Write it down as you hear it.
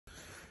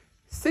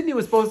Sydney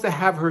was supposed to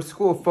have her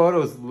school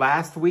photos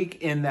last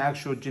week in the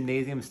actual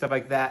gymnasium, stuff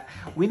like that.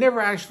 We never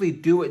actually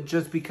do it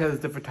just because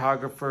the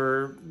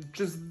photographer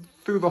just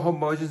through the whole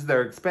motions.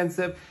 They're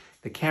expensive.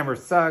 The camera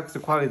sucks. The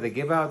quality they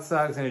give out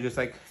sucks. And it's just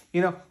like,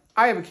 you know,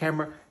 I have a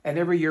camera and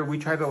every year we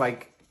try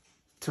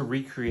to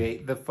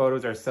recreate the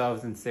photos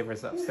ourselves and save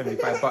ourselves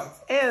 75 bucks.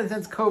 And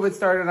since COVID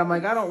started, I'm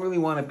like, I don't really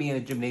want to be in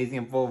a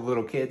gymnasium full of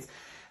little kids.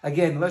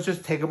 Again, let's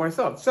just take them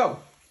ourselves. So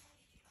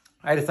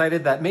I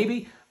decided that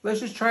maybe let's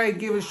just try and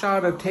give a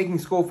shot of taking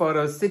school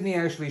photos. Sydney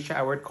actually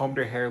showered, combed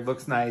her hair,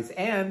 looks nice.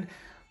 And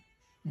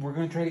we're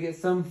going to try to get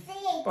some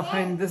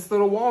behind this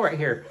little wall right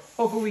here.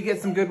 Hopefully we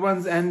get some good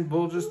ones and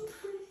we'll just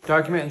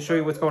document and show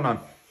you what's going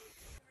on.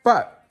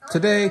 But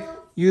today,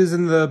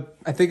 using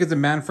I think it's a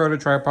Manfrotto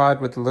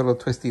tripod with the little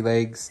twisty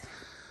legs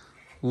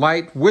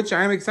light, which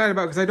I'm excited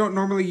about because I don't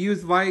normally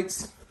use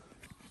lights.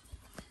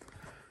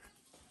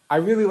 I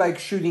really like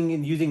shooting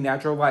and using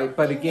natural light,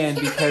 but again,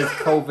 because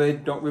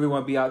COVID, don't really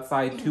want to be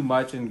outside too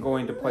much and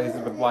going to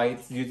places with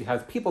lights, usually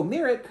has people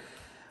near it,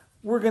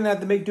 we're going to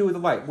have to make do with the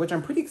light, which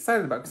I'm pretty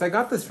excited about because I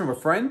got this from a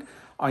friend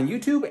on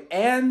YouTube,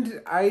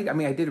 and I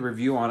did a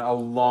review on it a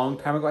long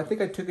time ago. I think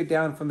I took it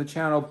down from the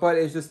channel, but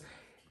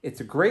it's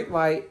a great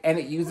light, and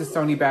it uses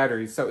Sony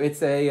batteries. So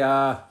it's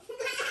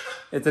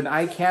it's an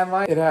ICANN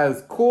light. It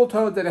has cool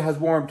tones and it has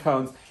warm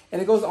tones.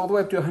 And it goes all the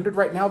way up to 100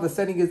 right now. The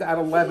setting is at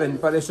 11,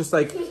 but it's just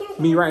like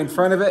me right in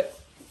front of it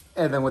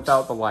and then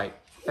without the light.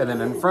 And then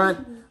in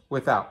front,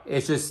 without.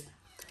 It's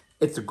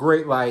a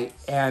great light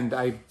and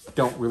I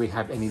don't really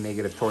have any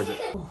negative towards it.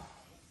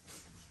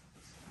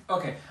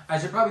 Okay, I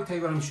should probably tell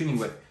you what I'm shooting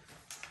with.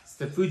 It's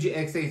the Fuji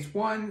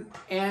X-H1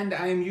 and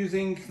I'm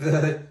using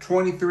the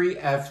 23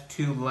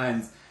 f2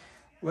 lens.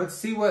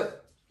 Let's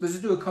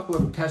just do a couple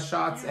of test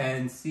shots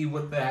and see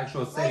what the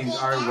actual settings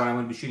are, what I'm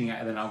going to be shooting at,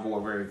 and then I'll go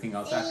over everything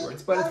else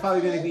afterwards. But it's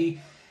probably going to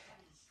be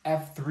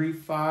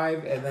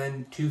f3.5 and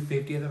then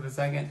 2/50th of a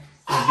second.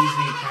 It's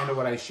usually kind of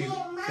what I shoot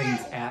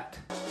things at.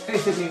 Hey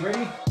Sydney,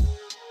 ready?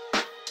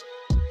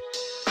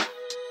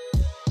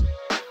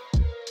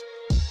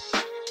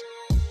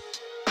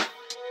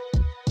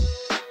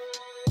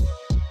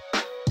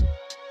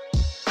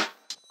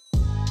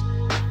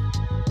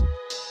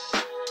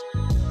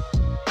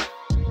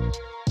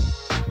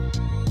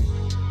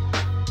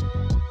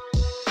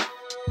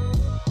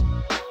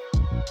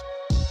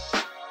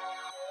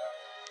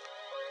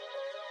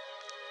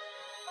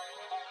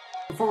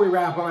 Before we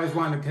wrap up, I just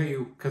wanted to tell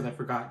you, because I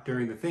forgot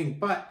during the thing,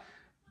 but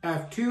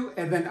f2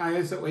 and then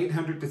ISO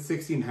 800 to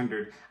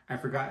 1600. I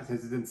forgot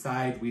since it's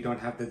inside, we don't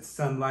have the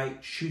sunlight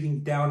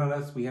shooting down on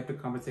us. We have to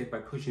compensate by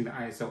pushing the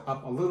ISO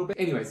up a little bit.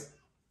 Anyways,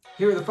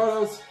 here are the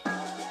photos.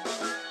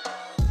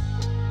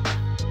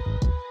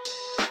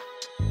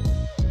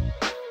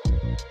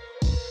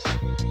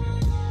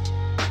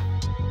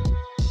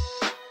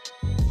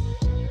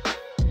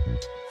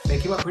 They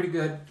came out pretty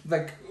good.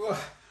 Like, ugh,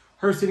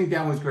 her sitting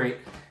down was great.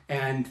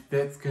 And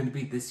that's going to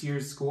be this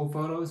year's school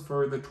photos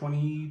for the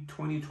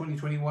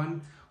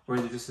 2020-2021, or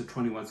is it just the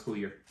 21 school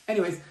year?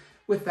 Anyways,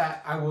 with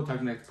that, I will talk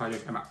to you next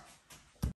project. I'm out.